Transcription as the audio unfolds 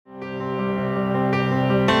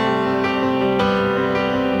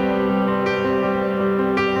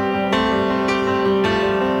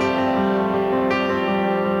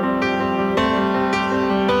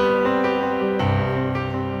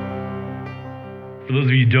For those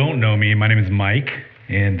of you who don't know me, my name is Mike,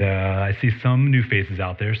 and I see some new faces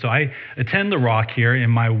out there. So I attend The Rock here, and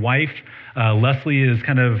my wife, Leslie,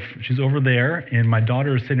 she's over there, and my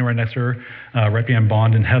daughter is sitting right next to her, right behind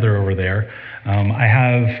Bond and Heather over there. I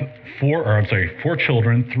have four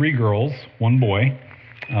children, 3 girls, 1 boy.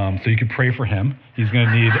 So you could pray for him. He's going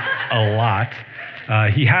to need a lot.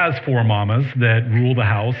 He has 4 mamas that rule the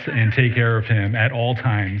house and take care of him at all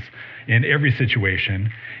times in every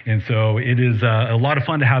situation. And so it is a lot of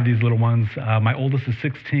fun to have these little ones. My oldest is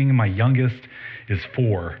 16, my youngest is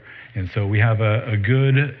 4. And so we have a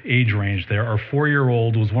good age range there. Our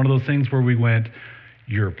 4-year-old was one of those things where we went,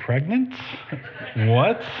 "You're pregnant?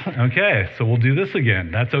 What? Okay, so we'll do this again."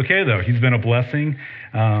 That's okay though. He's been a blessing.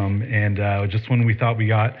 Just when we thought we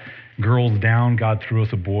got girls down, God threw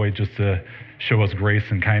us a boy just to show us grace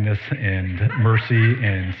and kindness and mercy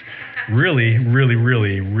and really, really,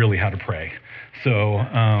 really, really how to pray. So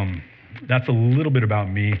that's a little bit about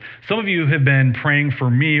me. Some of you have been praying for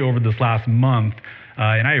me over this last month,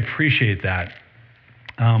 and I appreciate that.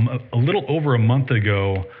 A little over a month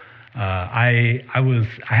ago, I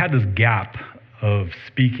had this gap of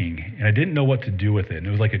speaking, and I didn't know what to do with it. And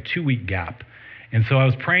it was like a 2-week gap. And so I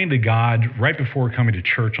was praying to God right before coming to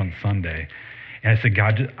church on Sunday. And I said,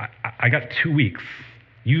 "God, I got 2 weeks.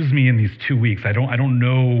 Use me in these 2 weeks. I don't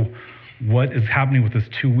know what is happening with this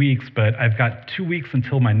 2 weeks, but I've got 2 weeks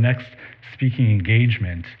until my next speaking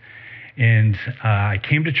engagement." And I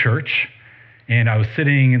came to church, and I was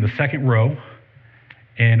sitting in the second row,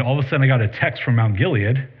 and all of a sudden I got a text from Mount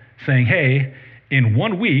Gilead saying, "Hey, in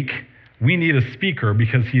 1 week, we need a speaker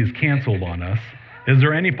because he is canceled on us. Is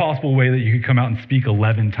there any possible way that you could come out and speak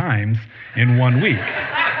 11 times in 1 week?"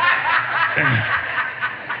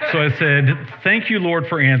 So I said, "Thank you, Lord,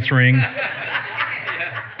 for answering.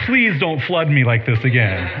 Please don't flood me like this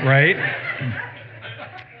again," right?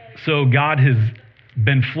 So God has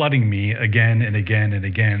been flooding me again and again and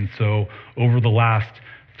again. So over the last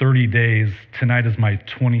 30 days, tonight is my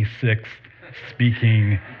 26th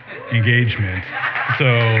speaking engagement.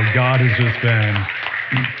 So God has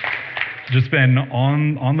just been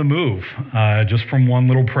on the move, just from one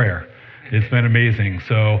little prayer. It's been amazing.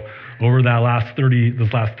 So over this last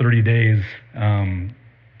 30 days,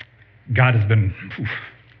 God has been.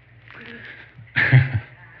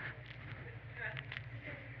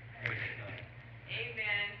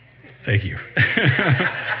 Thank you.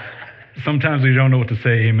 Sometimes we don't know what to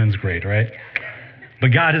say. Amen's great, right?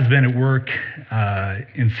 But God has been at work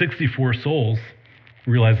in 64 souls,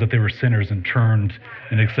 realized that they were sinners and turned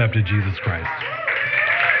and accepted Jesus Christ.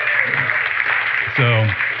 So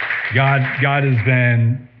God has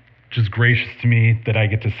been just gracious to me that I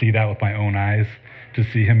get to see that with my own eyes, to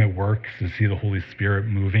see him at work, to see the Holy Spirit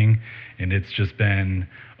moving. And it's just been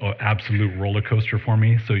an absolute roller coaster for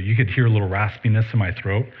me. So you could hear a little raspiness in my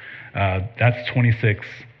throat. That's 26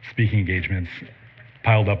 speaking engagements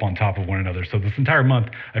piled up on top of one another. So this entire month,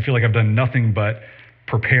 I feel like I've done nothing but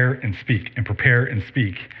prepare and speak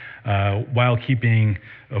while keeping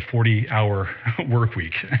a 40-hour work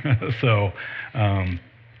week. So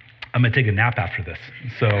I'm gonna take a nap after this.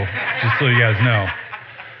 So just so you guys know,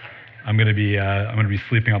 I'm gonna be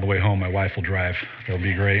sleeping on the way home. My wife will drive. That'll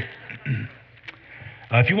be great.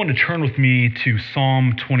 If you want to turn with me to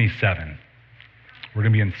Psalm 27, we're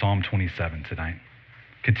gonna be in Psalm 27 tonight,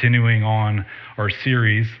 continuing on our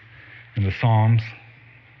series in the Psalms.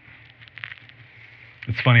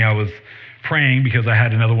 It's funny, I was praying because I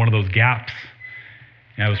had another one of those gaps.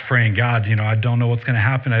 And I was praying, "God, I don't know what's going to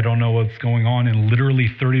happen. I don't know what's going on." And literally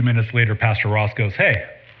 30 minutes later, Pastor Ross goes, "Hey,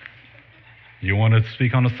 you want to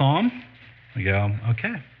speak on a psalm?" I go,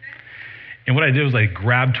 "Okay." And what I did was I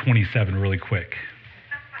grabbed 27 really quick.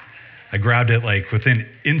 I grabbed it within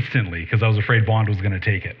instantly because I was afraid Bond was going to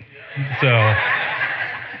take it. So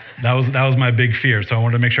that was my big fear. So I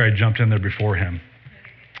wanted to make sure I jumped in there before him.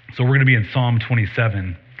 So we're going to be in Psalm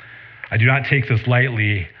 27. I do not take this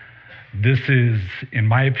lightly. This is, in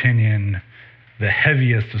my opinion, the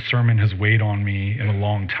heaviest a sermon has weighed on me in a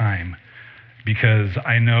long time, because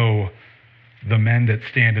I know the men that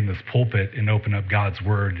stand in this pulpit and open up God's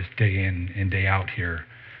word day in and day out here,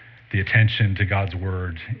 the attention to God's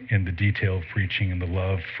word and the detail of preaching and the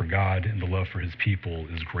love for God and the love for his people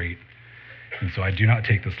is great. And so I do not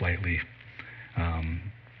take this lightly.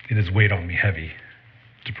 It has weighed on me heavy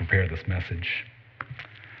to prepare this message.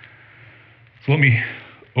 So let me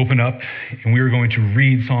open up, and we are going to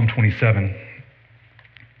read Psalm 27.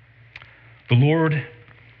 "The Lord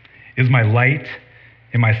is my light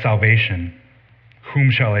and my salvation. Whom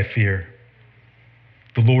shall I fear?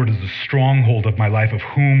 The Lord is the stronghold of my life. Of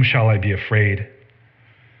whom shall I be afraid?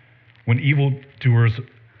 When evildoers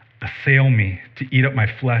assail me to eat up my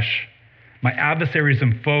flesh. My adversaries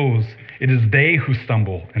and foes, it is they who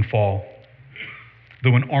stumble and fall.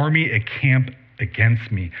 Though an army encamp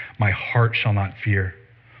against me, my heart shall not fear.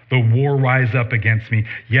 Though war rise up against me,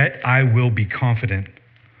 yet I will be confident.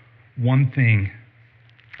 One thing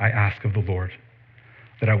I ask of the Lord,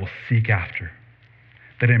 that I will seek after,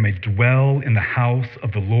 that I may dwell in the house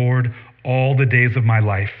of the Lord all the days of my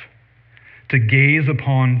life, to gaze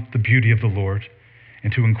upon the beauty of the Lord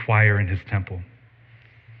and to inquire in his temple.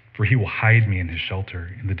 For he will hide me in his shelter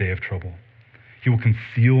in the day of trouble. He will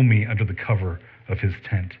conceal me under the cover of his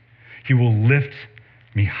tent. He will lift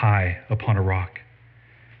me high upon a rock.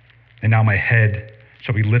 And now my head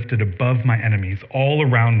shall be lifted above my enemies all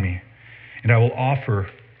around me, and I will offer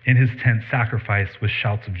in his tent sacrifice with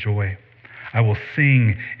shouts of joy. I will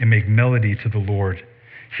sing and make melody to the Lord.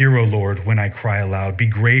 Hear, O Lord, when I cry aloud. Be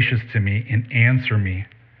gracious to me and answer me.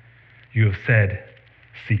 You have said,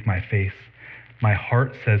 seek my face. My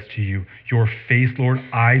heart says to you, your face, Lord,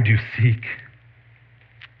 I do seek.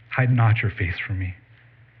 Hide not your face from me.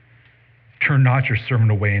 Turn not your servant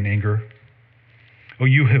away in anger. O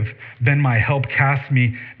you have been my help. Cast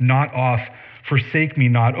me not off. Forsake me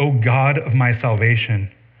not, O God of my salvation.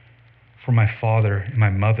 For my father and my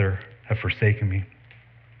mother have forsaken me,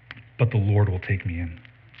 but the Lord will take me in.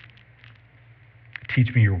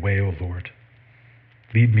 Teach me your way, O Lord.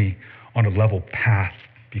 Lead me on a level path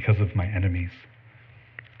because of my enemies.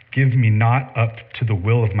 Give me not up to the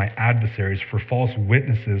will of my adversaries, for false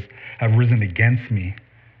witnesses have risen against me.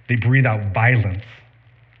 They breathe out violence.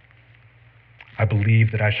 I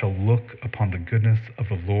believe that I shall look upon the goodness of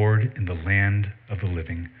the Lord in the land of the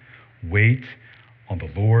living. Wait on the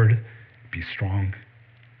Lord, be strong.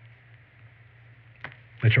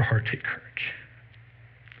 Let your heart take courage.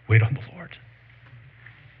 Wait on the Lord.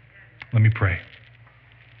 Let me pray.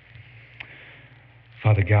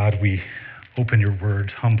 Father God, we open your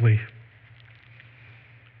word humbly.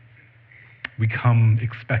 We come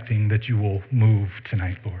expecting that you will move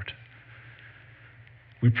tonight, Lord.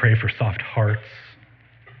 We pray for soft hearts.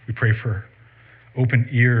 We pray for open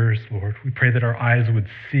ears, Lord. We pray that our eyes would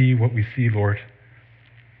see what we see, Lord.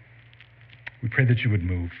 We pray that you would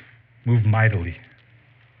move mightily,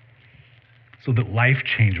 so that life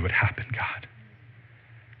change would happen, God.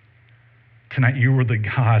 Tonight, you were the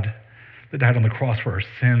God that died on the cross for our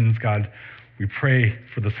sins, God. We pray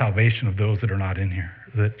for the salvation of those that are not in here,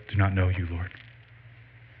 that do not know you, Lord.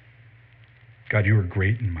 God, you are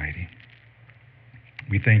great and mighty.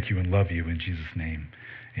 We thank you and love you in Jesus' name.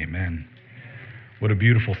 Amen. What a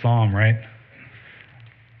beautiful psalm, right?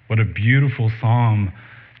 What a beautiful psalm.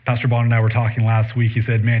 Pastor Bond and I were talking last week. He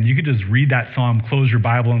said, man, you could just read that psalm, close your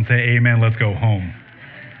Bible, and say, amen, let's go home.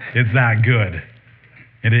 It's that good.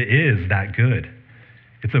 And it is that good.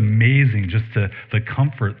 It's amazing just the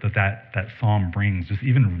comfort that psalm brings, just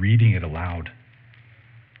even reading it aloud.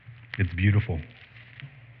 It's beautiful.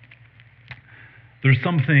 There's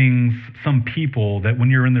some things, some people that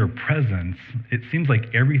when you're in their presence, it seems like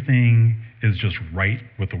everything is just right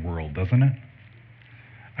with the world, doesn't it?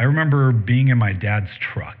 I remember being in my dad's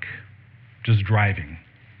truck, just driving,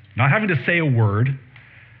 not having to say a word,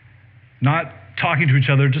 not talking to each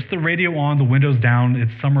other, just the radio on, the windows down.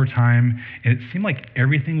 It's summertime, and it seemed like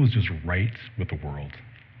everything was just right with the world.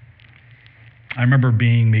 I remember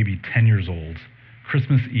being maybe 10 years old,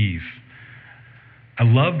 Christmas Eve. I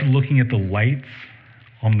loved looking at the lights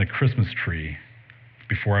on the Christmas tree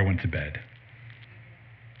before I went to bed.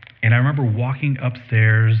 And I remember walking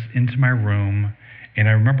upstairs into my room, and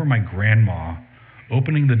I remember my grandma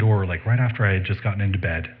opening the door like right after I had just gotten into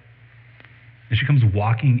bed. And she comes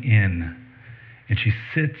walking in, and she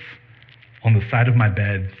sits on the side of my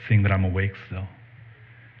bed, seeing that I'm awake still.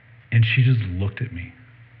 And she just looked at me.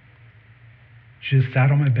 She just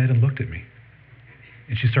sat on my bed and looked at me.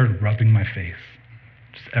 And she started rubbing my face,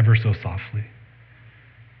 just ever so softly.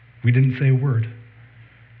 We didn't say a word,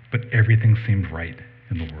 but everything seemed right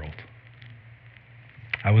in the world.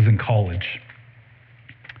 I was in college,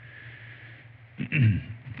 and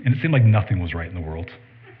it seemed like nothing was right in the world.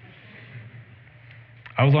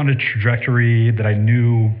 I was on a trajectory that I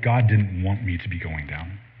knew God didn't want me to be going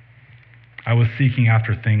down. I was seeking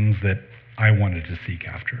after things that I wanted to seek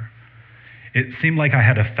after. It seemed like I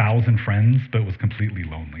had 1,000 friends, but was completely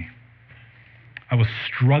lonely. I was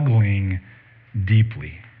struggling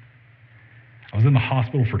deeply. I was in the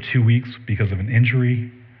hospital for 2 weeks because of an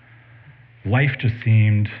injury. Life just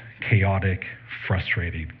seemed chaotic,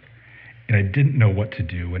 frustrating, and I didn't know what to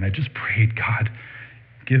do. And I just prayed, God,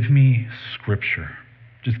 give me scripture.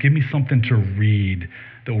 Just give me something to read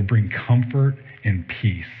that will bring comfort and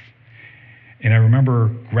peace. And I remember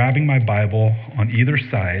grabbing my Bible on either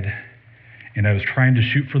side, and I was trying to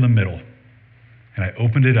shoot for the middle. And I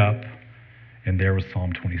opened it up, and there was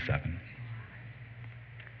Psalm 27.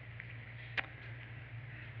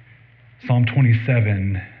 Psalm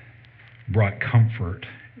 27 brought comfort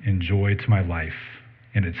and joy to my life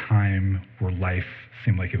in a time where life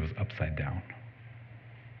seemed like it was upside down.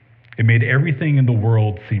 It made everything in the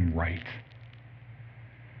world seem right.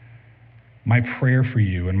 My prayer for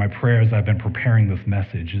you and my prayer as I've been preparing this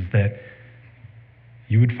message is that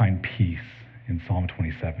you would find peace in Psalm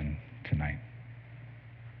 27 tonight.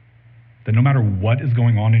 That no matter what is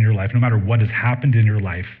going on in your life, no matter what has happened in your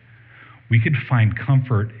life, we could find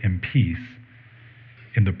comfort and peace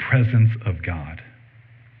in the presence of God.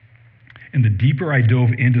 And the deeper I dove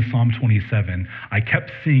into Psalm 27, I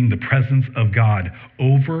kept seeing the presence of God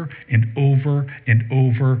over and over and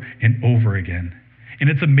over and over again. And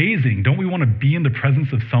it's amazing. Don't we want to be in the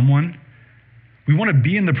presence of someone? We want to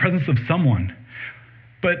be in the presence of someone.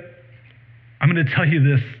 But I'm going to tell you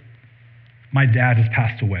this. My dad has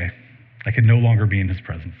passed away. I could no longer be in his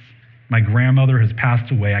presence. My grandmother has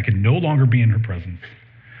passed away. I could no longer be in her presence.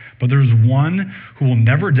 But there's one who will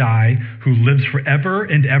never die, who lives forever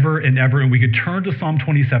and ever and ever. And we could turn to Psalm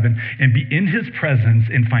 27 and be in his presence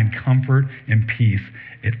and find comfort and peace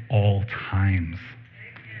at all times.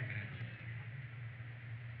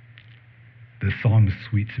 This psalm is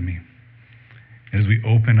sweet to me. And as we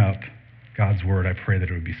open up God's word, I pray that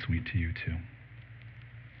it would be sweet to you too.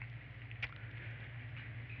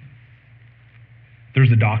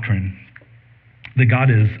 There's a doctrine that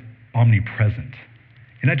God is omnipresent.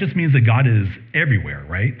 And that just means that God is everywhere,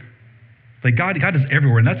 right? Like God is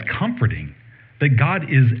everywhere, and that's comforting, that God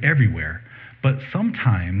is everywhere. But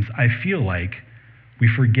sometimes I feel like we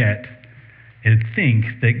forget and think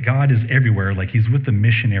that God is everywhere, like he's with the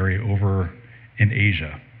missionary over in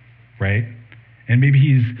Asia, right? And maybe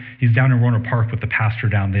he's down in Rohnert Park with the pastor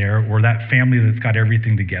down there, or that family that's got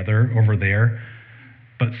everything together over there.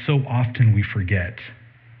 But so often we forget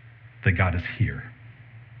that God is here.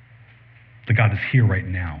 That God is here right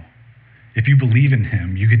now. If you believe in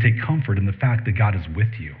him, you can take comfort in the fact that God is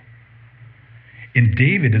with you. And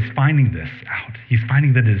David is finding this out. He's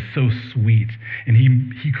finding that it is so sweet. And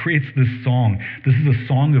he creates this song. This is a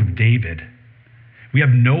song of David. We have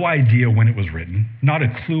no idea when it was written, not a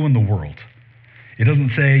clue in the world. It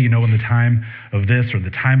doesn't say, in the time of this or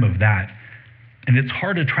the time of that. And it's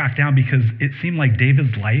hard to track down because it seemed like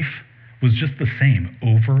David's life was just the same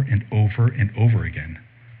over and over and over again.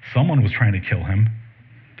 Someone was trying to kill him.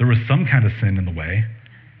 There was some kind of sin in the way,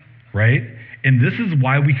 right? And this is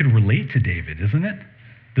why we could relate to David, isn't it?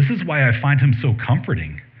 This is why I find him so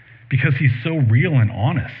comforting, because he's so real and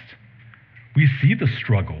honest. We see the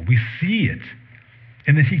struggle. We see it.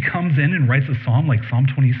 And then he comes in and writes a psalm like Psalm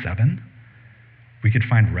 27. We could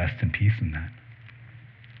find rest and peace in that.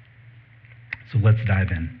 So let's dive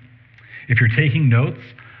in. If you're taking notes,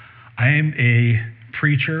 I am a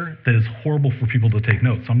preacher that is horrible for people to take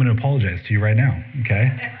notes. So I'm going to apologize to you right now, okay?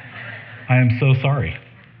 I am so sorry.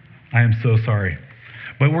 I am so sorry.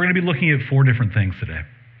 But we're going to be looking at 4 different things today.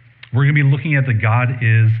 We're going to be looking at that God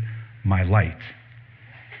is my light.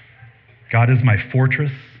 God is my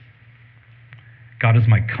fortress. God is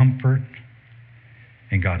my comfort.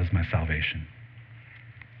 And God is my salvation.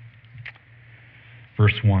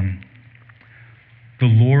 Verse 1. The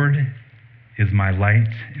Lord is my light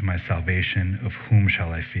and my salvation. Of whom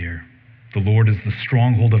shall I fear? The Lord is the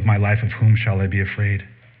stronghold of my life. Of whom shall I be afraid?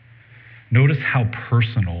 Notice how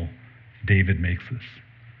personal David makes this.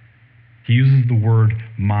 He uses the word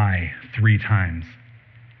my 3 times.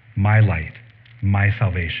 My light, my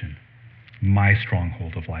salvation, my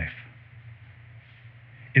stronghold of life.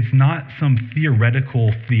 It's not some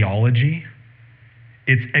theoretical theology.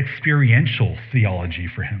 It's experiential theology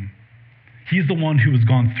for him. He's the one who has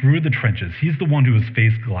gone through the trenches. He's the one who has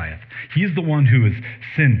faced Goliath. He's the one who has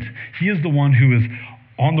sinned. He is the one who is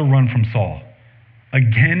on the run from Saul.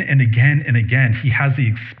 Again and again and again, he has the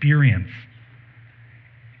experience.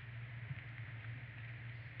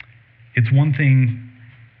 It's one thing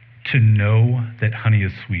to know that honey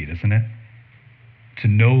is sweet, isn't it? To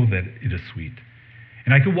know that it is sweet.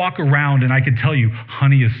 And I could walk around and I could tell you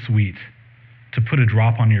honey is sweet, to put a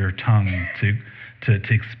drop on your tongue,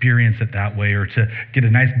 to experience it that way, or to get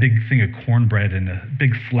a nice big thing of cornbread and a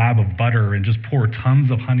big slab of butter and just pour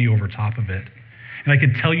tons of honey over top of it. And I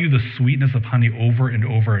could tell you the sweetness of honey over and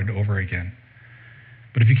over and over again.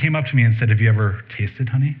 But if you came up to me and said, have you ever tasted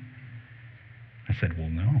honey? I said, well,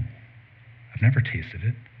 no. I've never tasted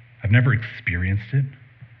it. I've never experienced it.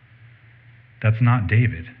 That's not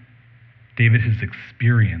David. David has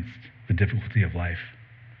experienced the difficulty of life.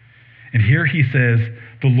 And here he says,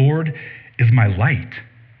 the Lord is my light.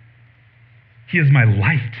 He is my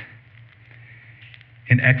light.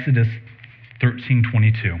 In Exodus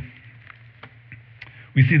 13:22,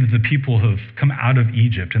 we see that the people have come out of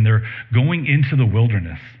Egypt and they're going into the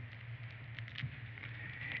wilderness.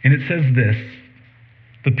 And it says this,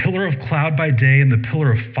 the pillar of cloud by day and the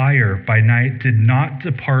pillar of fire by night did not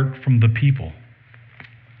depart from the people.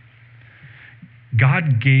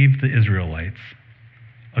 God gave the Israelites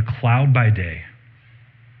a cloud by day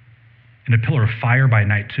and a pillar of fire by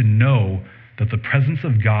night to know that the presence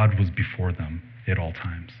of God was before them at all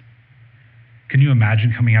times. Can you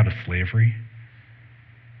imagine coming out of slavery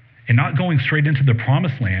and not going straight into the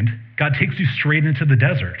promised land? God takes you straight into the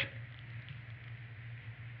desert.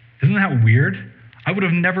 Isn't that weird? I would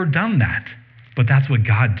have never done that, but that's what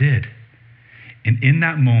God did. And in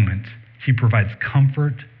that moment, he provides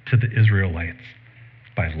comfort to the Israelites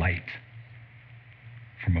by light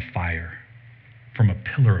from a fire, from a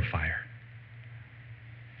pillar of fire.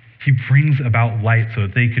 He brings about light so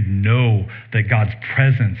that they could know that God's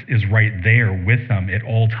presence is right there with them at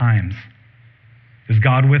all times. Is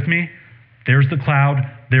God with me? There's the cloud,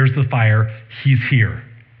 there's the fire. He's here.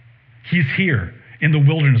 He's here in the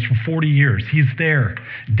wilderness for 40 years. He's there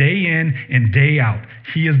day in and day out.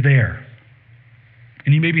 He is there.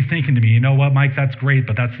 And you may be thinking to me, you know what, Mike, that's great,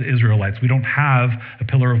 but that's the Israelites. We don't have a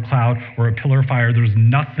pillar of cloud or a pillar of fire. There's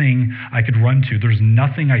nothing I could run to. There's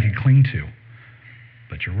nothing I could cling to.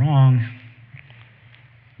 But you're wrong.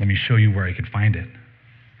 Let me show you where I could find it.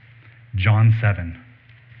 John 7.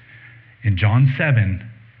 In John 7,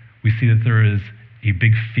 we see that there is a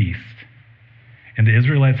big feast. And the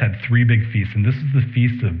Israelites had 3 big feasts. And this is the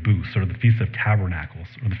Feast of Booths, or the Feast of Tabernacles,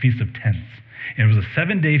 or the Feast of Tents. And it was a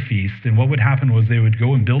 7-day feast. And what would happen was they would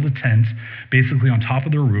go and build a tent basically on top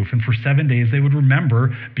of their roof. And for 7 days, they would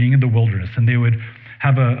remember being in the wilderness. And they would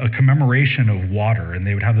have a commemoration of water, and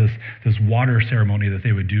they would have this water ceremony that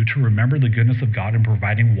they would do to remember the goodness of God in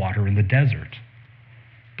providing water in the desert.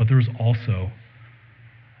 But there was also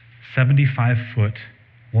 75-foot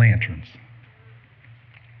lanterns,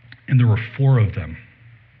 and there were 4 of them,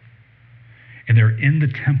 and they're in the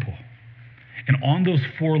temple. And on those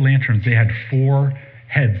 4 lanterns, they had 4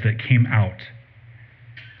 heads that came out,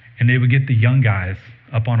 and they would get the young guys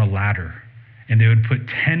up on a ladder, and they would put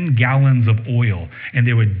 10 gallons of oil, and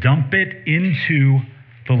they would dump it into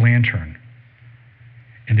the lantern,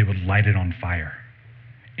 and they would light it on fire.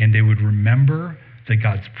 And they would remember that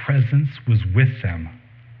God's presence was with them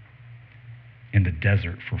in the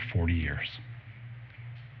desert for 40 years.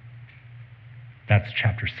 That's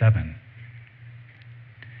chapter 7.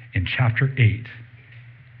 In chapter 8,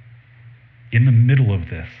 in the middle of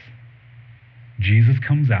this, Jesus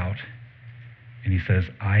comes out, and he says,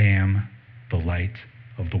 I am the light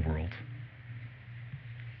of the world.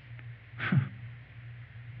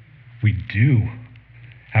 We do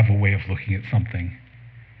have a way of looking at something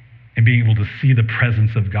and being able to see the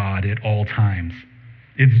presence of God at all times.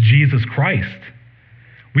 It's Jesus Christ.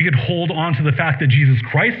 We could hold on to the fact that Jesus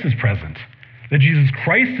Christ is present, that Jesus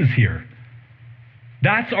Christ is here.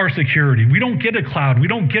 That's our security. We don't get a cloud. We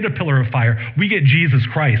don't get a pillar of fire. We get Jesus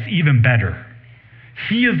Christ, even better.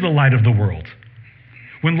 He is the light of the world.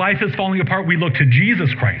 When life is falling apart, we look to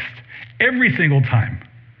Jesus Christ every single time.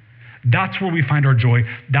 That's where we find our joy.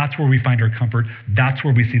 That's where we find our comfort. That's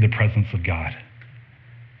where we see the presence of God.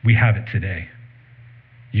 We have it today.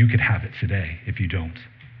 You could have it today if you don't.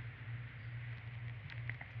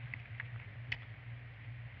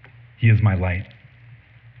 He is my light.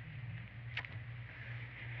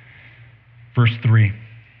 Verse 3.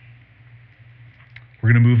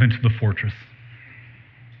 We're going to move into the fortress.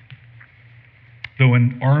 Though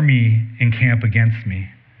an army encamp against me,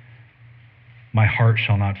 my heart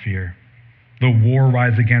shall not fear. Though war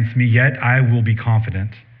rise against me, yet I will be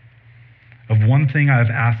confident. Of one thing I have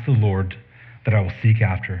asked the Lord that I will seek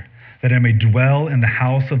after, that I may dwell in the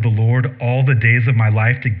house of the Lord all the days of my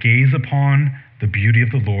life, to gaze upon the beauty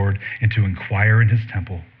of the Lord and to inquire in his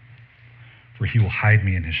temple. For he will hide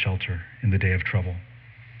me in his shelter in the day of trouble.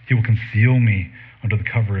 He will conceal me under the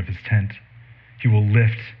cover of his tent. He will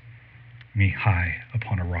lift me high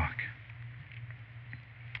upon a rock.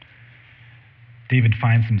 David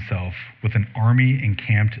finds himself with an army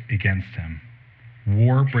encamped against him,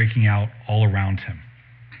 war breaking out all around him.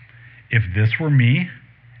 If this were me,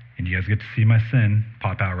 and you guys get to see my sin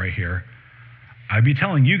pop out right here, I'd be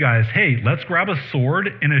telling you guys, hey, let's grab a sword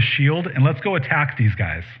and a shield and let's go attack these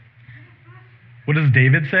guys. What does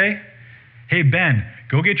David say? Hey, Ben,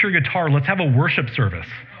 go get your guitar. Let's have a worship service.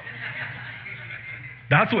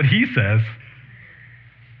 That's what he says.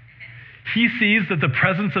 He sees that the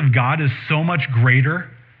presence of God is so much greater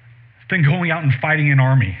than going out and fighting an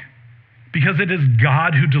army, because it is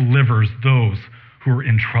God who delivers those who are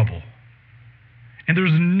in trouble. And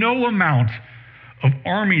there's no amount of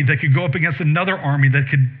army that could go up against another army that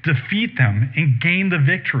could defeat them and gain the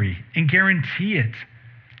victory and guarantee it.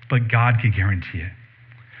 But God could guarantee it.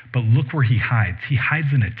 But look where he hides. He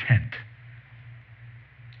hides in a tent.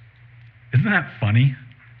 Isn't that funny?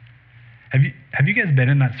 Have you guys been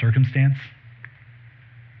in that circumstance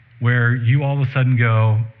where you all of a sudden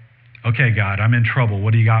go, okay, God, I'm in trouble.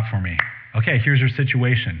 What do you got for me? Okay, here's your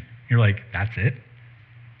situation. You're like, that's it?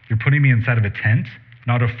 You're putting me inside of a tent,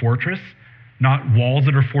 not a fortress, not walls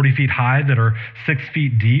that are 40 feet high that are 6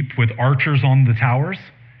 feet deep with archers on the towers?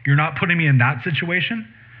 You're not putting me in that situation?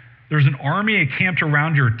 There's an army encamped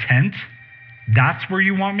around your tent? That's where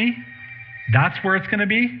you want me? That's where it's going to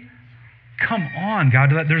be? Come on, God,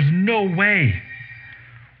 there's no way.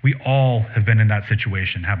 We all have been in that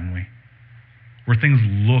situation, haven't we? Where things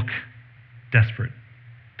look desperate,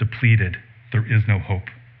 depleted, there is no hope.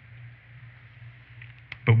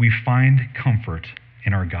 But we find comfort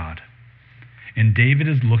in our God. And David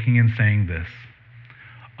is looking and saying this: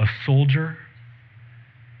 a soldier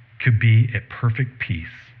could be at perfect peace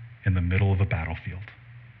in the middle of a battlefield,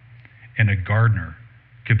 and a gardener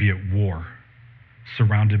could be at war,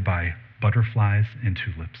 surrounded by butterflies and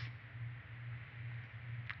tulips.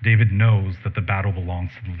 David knows that the battle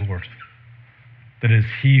belongs to the Lord, that it is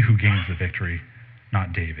he who gains the victory,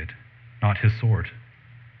 not David, not his sword.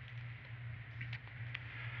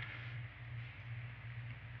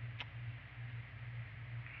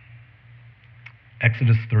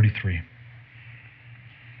 Exodus 33.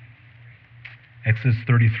 Exodus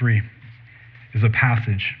 33 is a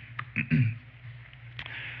passage.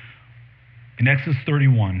 In Exodus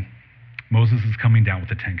 31, Moses is coming down with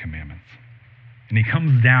the Ten Commandments. And he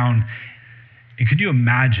comes down, and could you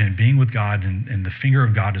imagine being with God and the finger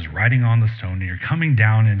of God is writing on the stone, and you're coming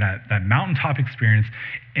down in that mountaintop experience.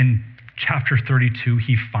 In chapter 32,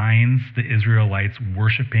 he finds the Israelites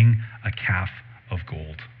worshiping a calf of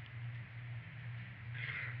gold.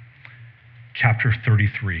 Chapter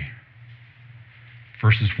 33,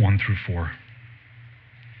 verses 1 through 4.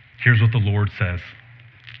 Here's what the Lord says.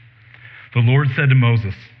 The Lord said to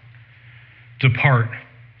Moses, "Depart,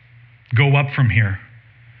 go up from here,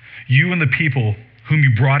 you and the people whom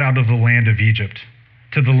you brought out of the land of Egypt,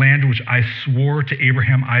 to the land which I swore to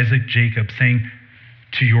Abraham, Isaac, Jacob, saying,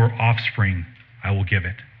 to your offspring I will give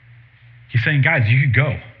it." He's saying, guys, you could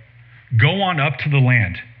go. Go on up to the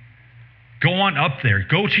land. Go on up there.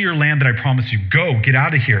 Go to your land that I promised you. Go, get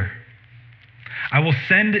out of here. I will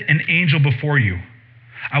send an angel before you.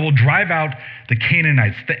 I will drive out the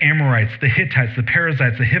Canaanites, the Amorites, the Hittites, the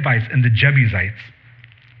Perizzites, the Hivites, and the Jebusites.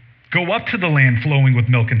 Go up to the land flowing with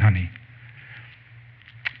milk and honey.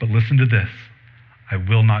 But listen to this. I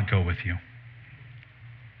will not go with you,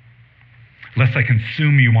 lest I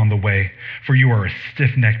consume you on the way, for you are a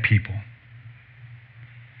stiff-necked people.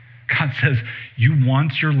 God says, you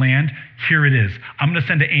want your land? Here it is. I'm going to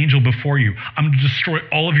send an angel before you. I'm going to destroy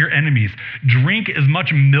all of your enemies. Drink as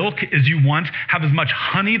much milk as you want. Have as much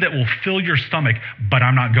honey that will fill your stomach, but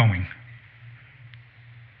I'm not going.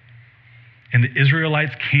 And the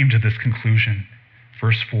Israelites came to this conclusion.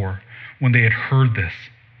 Verse 4, when they had heard this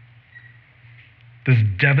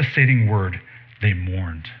devastating word, they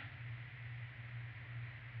mourned.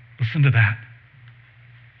 Listen to that.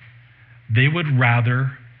 They would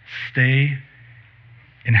rather stay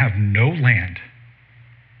and have no land,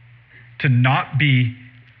 to not be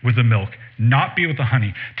with the milk, not be with the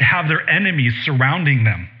honey, to have their enemies surrounding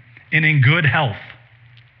them and in good health,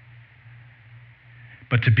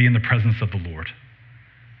 but to be in the presence of the Lord.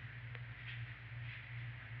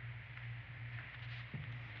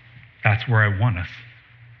 That's where I want us.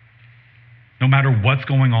 No matter what's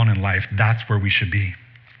going on in life, that's where we should be.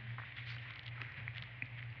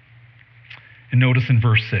 And notice in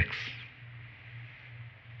verse 6,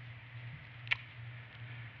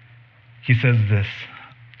 he says this: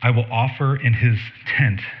 I will offer in his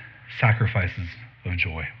tent sacrifices of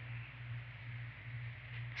joy.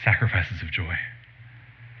 Sacrifices of joy.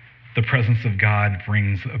 The presence of God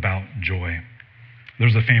brings about joy.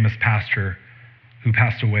 There's a famous pastor who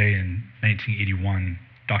passed away in 1981,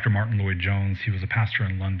 Dr. Martin Lloyd-Jones. He was a pastor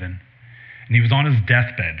in London. And he was on his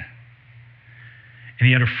deathbed. And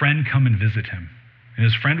he had a friend come and visit him. And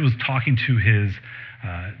his friend was talking to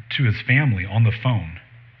his family on the phone.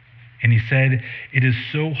 And he said, it is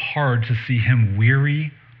so hard to see him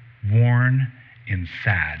weary, worn, and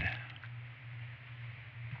sad.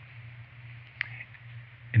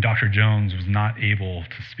 And Dr. Jones was not able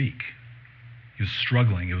to speak. He was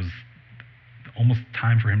struggling. It was almost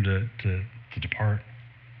time for him to depart.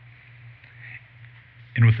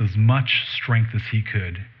 And with as much strength as he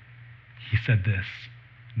could, he said this,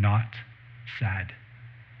 "Not sad."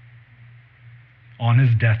 On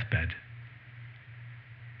his deathbed,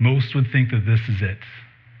 most would think that this is it.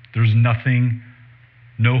 There's nothing,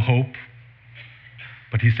 no hope.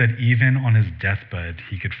 But he said even on his deathbed,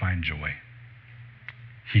 he could find joy.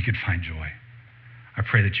 He could find joy. I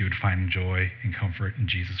pray that you would find joy and comfort in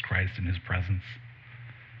Jesus Christ and his presence.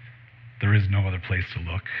 There is no other place to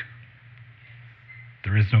look.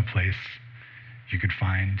 There is no place you could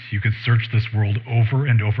find. You could search this world over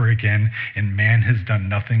and over again, and man has done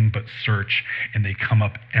nothing but search, and they come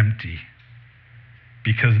up empty.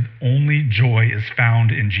 Because only joy is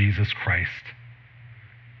found in Jesus Christ.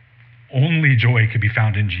 Only joy could be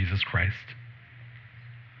found in Jesus Christ.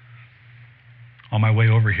 On my way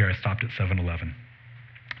over here, I stopped at 7-Eleven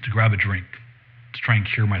to grab a drink, to try and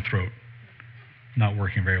cure my throat. Not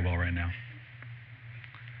working very well right now.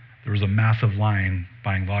 There was a massive line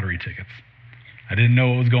buying lottery tickets. I didn't know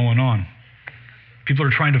what was going on. People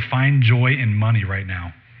are trying to find joy in money right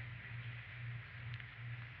now.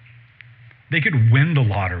 They could win the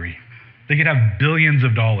lottery. They could have billions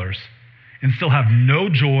of dollars and still have no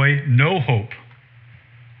joy, no hope.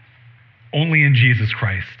 Only in Jesus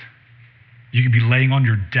Christ. You could be laying on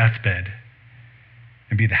your deathbed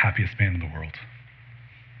and be the happiest man in the world.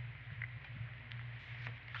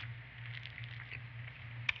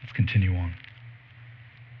 Let's continue on.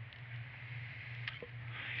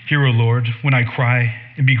 Hear, O Lord, when I cry,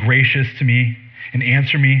 and be gracious to me and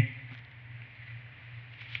answer me.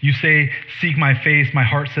 You say, seek my face. My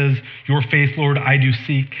heart says, your face, Lord, I do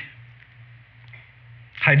seek.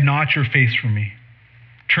 Hide not your face from me.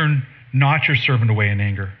 Turn not your servant away in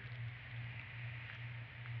anger.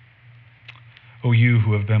 O you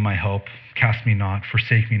who have been my help, cast me not,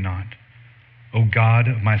 forsake me not. O God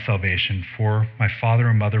of my salvation, for my father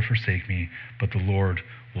and mother forsake me, but the Lord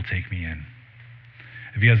will take me in.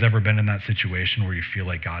 Have you guys ever been in that situation where you feel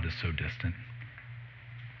like God is so distant?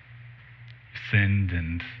 Sinned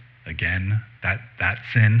and again, that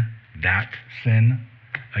sin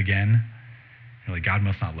again. You're like, God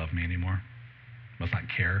must not love me anymore, must not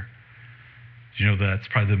care. Do you know that's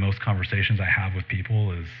probably the most conversations I have with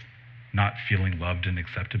people is not feeling loved and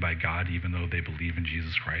accepted by God even though they believe in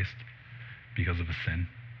Jesus Christ because of a sin.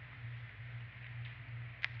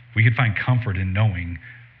 We could find comfort in knowing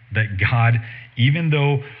that God, even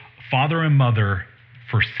though father and mother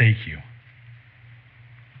forsake you,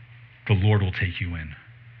 the Lord will take you in.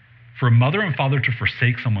 For a mother and father to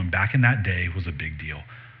forsake someone back in that day was a big deal.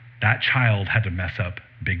 That child had to mess up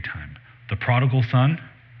big time. The prodigal son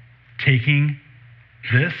taking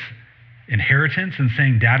this inheritance and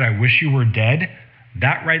saying, Dad, I wish you were dead,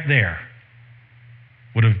 that right there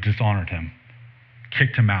would have dishonored him,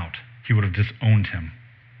 kicked him out. He would have disowned him.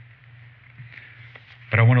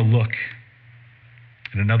 But I want to look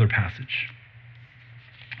at another passage,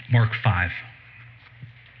 Mark 5.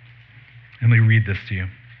 And let me read this to you.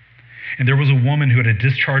 And there was a woman who had a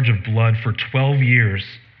discharge of blood for 12 years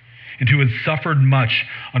and who had suffered much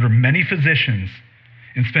under many physicians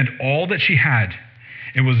and spent all that she had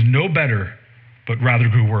and was no better, but rather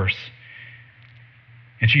grew worse.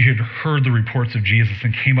 And she had heard the reports of Jesus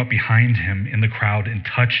and came up behind him in the crowd and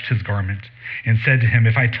touched his garment and said to him,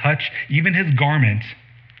 if I touch even his garment,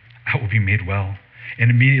 I will be made well.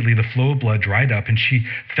 And immediately the flow of blood dried up and she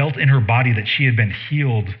felt in her body that she had been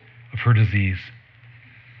healed of her disease.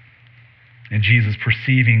 And Jesus,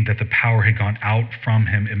 perceiving that the power had gone out from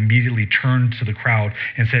him, immediately turned to the crowd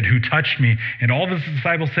and said, who touched me? And all of his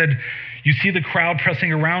disciples said, you see the crowd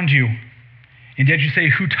pressing around you, and yet you say,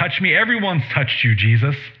 who touched me? Everyone's touched you,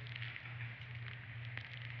 Jesus.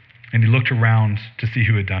 And he looked around to see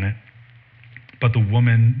who had done it. But the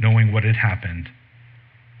woman, knowing what had happened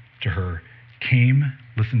to her, came,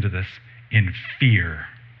 listen to this, in fear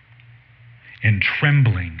and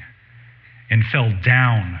trembling, and fell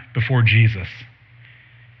down before Jesus.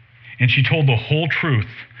 And she told the whole truth,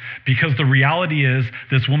 because the reality is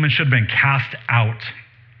this woman should have been cast out.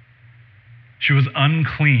 She was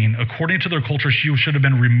unclean. According to their culture, she should have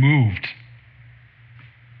been removed.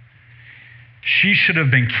 She should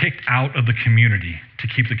have been kicked out of the community to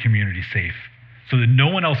keep the community safe so that no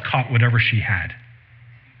one else caught whatever she had.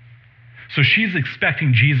 So she's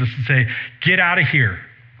expecting Jesus to say, get out of here,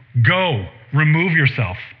 go, remove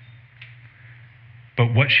yourself.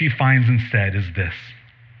 But what she finds instead is this,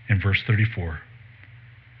 in verse 34,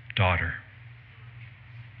 daughter.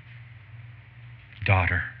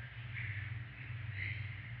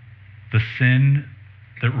 The sin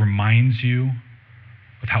that reminds you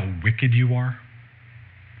of how wicked you are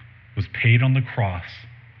was paid on the cross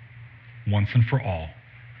once and for all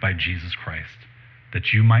by Jesus Christ.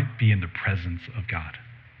 that you might be in the presence of God.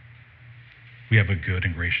 We have a good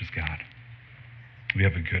and gracious God. We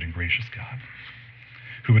have a good and gracious God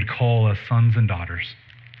who would call us sons and daughters,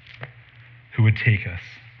 who would take us.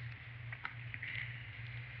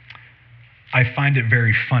 I find it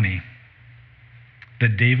very funny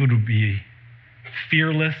that David would be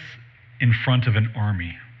fearless in front of an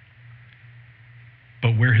army,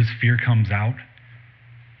 but where his fear comes out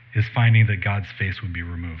is finding that God's face would be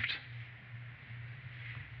removed.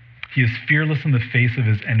 He is fearless in the face of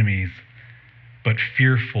his enemies, but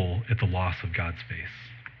fearful at the loss of God's face.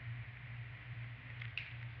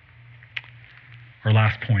 Our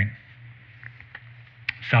last point,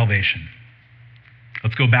 salvation.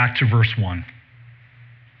 Let's go back to verse 1.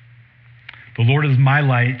 The Lord is my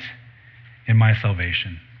light and my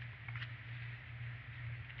salvation.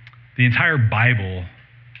 The entire Bible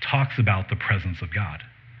talks about the presence of God.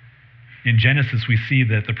 In Genesis, we see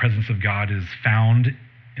that the presence of God is found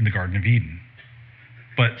in the Garden of Eden.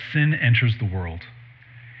 But sin enters the world.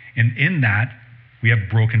 And in that, we have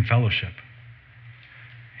broken fellowship.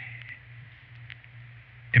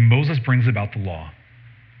 And Moses brings about the law.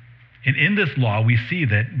 And in this law, we see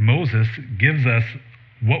that Moses gives us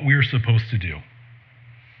what we're supposed to do.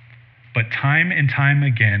 But time and time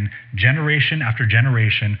again, generation after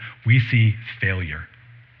generation, we see failure.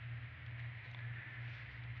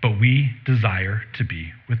 But we desire to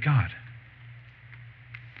be with God.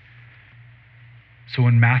 So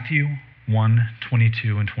in Matthew 1,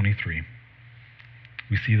 22 and 23,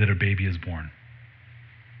 we see that a baby is born.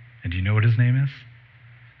 And do you know what his name is?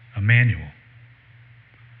 Emmanuel.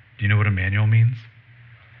 Do you know what Emmanuel means?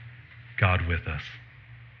 God with us.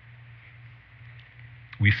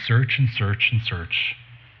 We search and search and search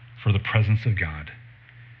for the presence of God.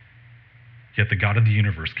 Yet the God of the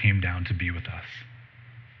universe came down to be with us.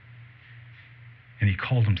 And he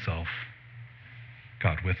called himself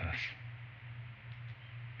God with us.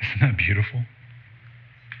 Isn't that beautiful?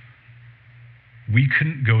 We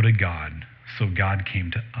couldn't go to God, so God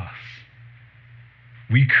came to us.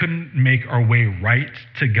 We couldn't make our way right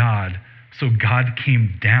to God, so God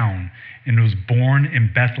came down and was born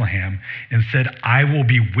in Bethlehem and said, I will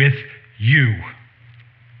be with you.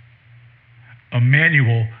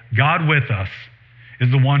 Emmanuel, God with us,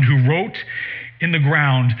 is the one who wrote in the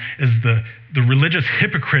ground as the religious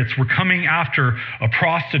hypocrites were coming after a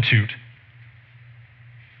prostitute.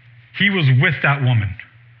 He was with that woman.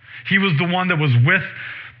 He was the one that was with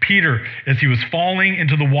Peter as he was falling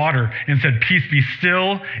into the water and said, peace be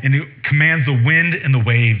still, and he commands the wind and the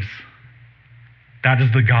waves. That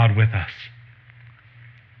is the God with us.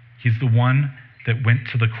 He's the one that went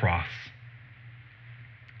to the cross.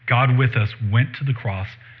 God with us went to the cross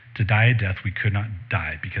to die a death we could not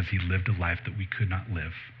die because he lived a life that we could not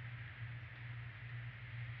live.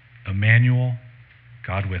 Emmanuel,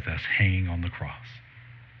 God with us, hanging on the cross.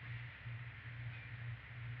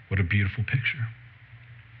 What a beautiful picture.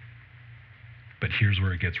 But here's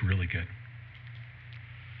where it gets really good.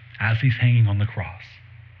 As he's hanging on the cross,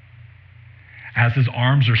 as his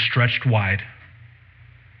arms are stretched wide,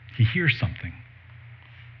 he hears something.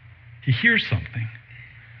 He hears something.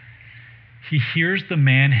 He hears the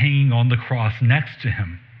man hanging on the cross next to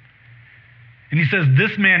him. And he says,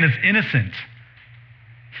 this man is innocent.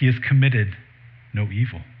 He has committed no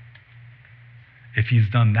evil. If he's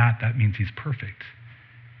done that, that means he's perfect.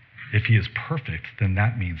 If he is perfect, then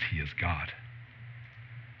that means he is God.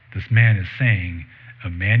 This man is saying,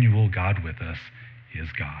 Emmanuel, God with us, is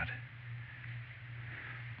God.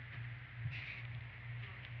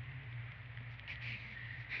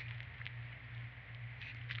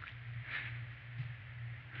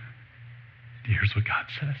 Here's what God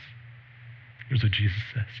says. Here's what Jesus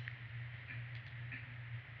says.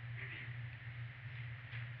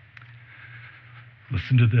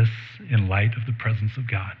 Listen to this in light of the presence of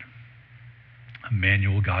God.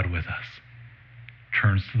 Emmanuel, God with us,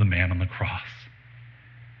 turns to the man on the cross.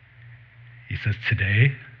 He says,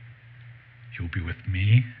 today you'll be with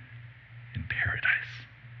me in paradise.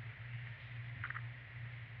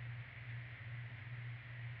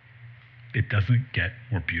 It doesn't get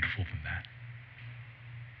more beautiful than that.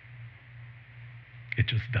 It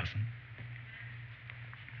just doesn't.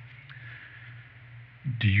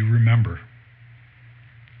 Do you remember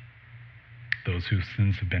those whose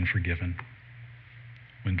sins have been forgiven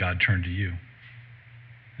when God turned to you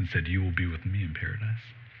and said, you will be with me in paradise?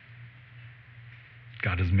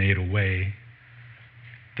 God has made a way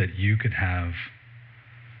that you could have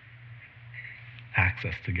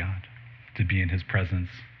access to God, to be in his presence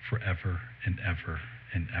forever and ever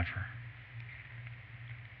and ever.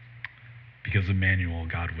 Because Emmanuel,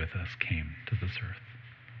 God with us, came to this earth.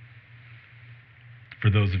 For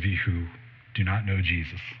those of you who do not know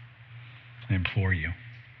Jesus, I implore you,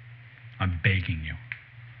 I'm begging you.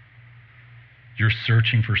 You're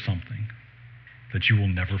searching for something that you will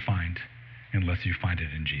never find unless you find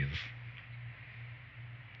it in Jesus.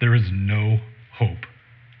 There is no hope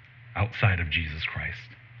outside of Jesus Christ.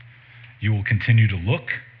 You will continue to look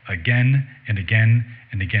again and again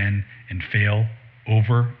and again and fail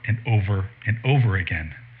over and over and over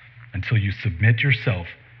again until you submit yourself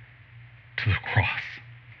to the cross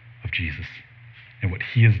of Jesus and what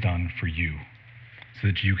he has done for you so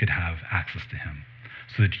that you could have access to him,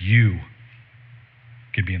 so that you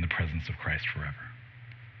could be in the presence of Christ forever.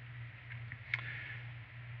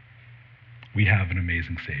 We have an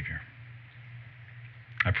amazing Savior.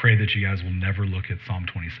 I pray that you guys will never look at Psalm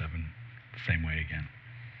 27 the same way again.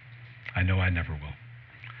 I know I never will.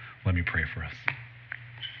 Let me pray for us.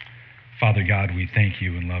 Father God, we thank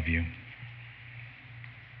you and love you.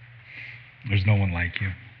 There's no one like you.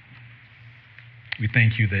 We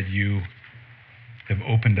thank you that you have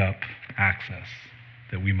opened up access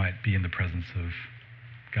that we might be in the presence of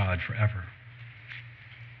God forever.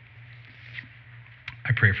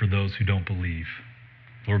 I pray for those who don't believe,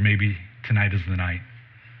 or maybe tonight is the night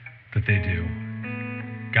that they do.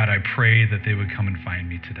 God, I pray that they would come and find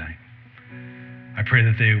me today. I pray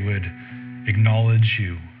that they would acknowledge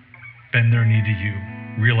you, bend their knee to you,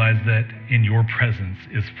 realize that in your presence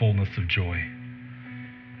is fullness of joy.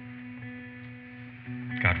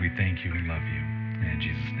 God, we thank you and love you. In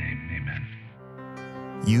Jesus' name,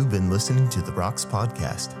 amen. You've been listening to the Rocks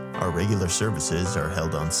Podcast. Our regular services are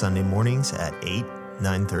held on Sunday mornings at 8,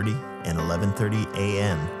 9:30, and 11:30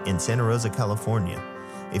 a.m. in Santa Rosa, California.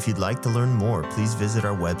 If you'd like to learn more, please visit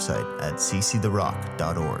our website at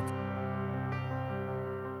cctherock.org.